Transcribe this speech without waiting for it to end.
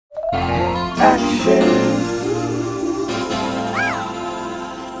Action!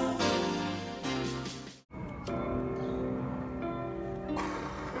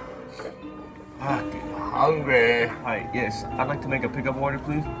 Getting hungry. Hi, yes, I'd like to make a pickup order,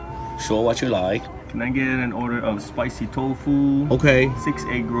 please. Sure, what you like? Can I get an order of spicy tofu? Okay. 6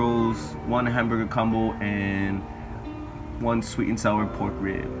 egg rolls, 1 hamburger combo, and 1 sweet and sour pork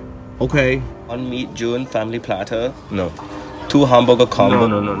rib. Okay. 1 meat June family platter. No. 2 hamburger combo.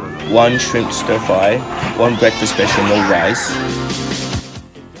 No. 1 shrimp stir fry. 1 breakfast special, no rice.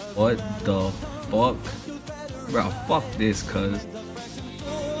 What the fuck? Bro, fuck this, cuz.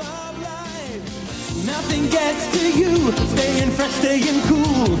 Nothing gets to you, staying fresh, staying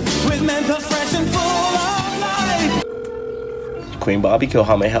cool, with Mentos fresh and full of life. Queen Barbecue,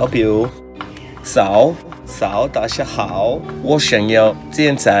 how may I help you? 早，大家好，我想要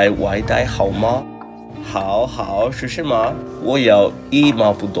现在外带好吗？好，是什么？我要1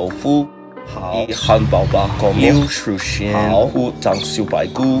麻婆豆腐，好，1汉堡包，6薯片，好，5汤小排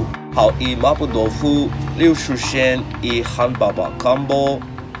骨，好，1麻婆豆腐，6薯片，1汉堡包 combo。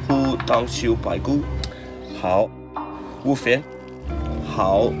5汤小排骨，好，5份，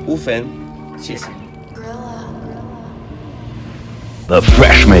好，5份，谢谢。The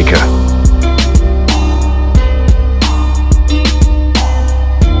Fresh Maker.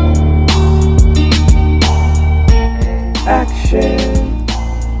 Action!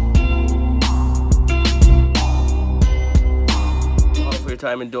 For your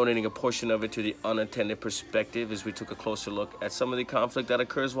time and donating a portion of it to the Unattended Perspective as we took a closer look at some of the conflict that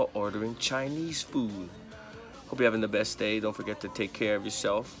occurs while ordering Chinese food. Hope you're having the best day. Don't forget to take care of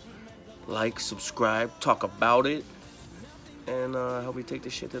yourself. Like, subscribe, talk about it, and I hope we take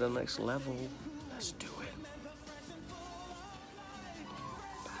this shit to the next level. Let's do it.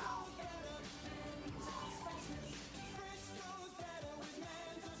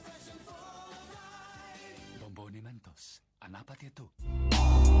 Bomboni Mentos, Anapatietu.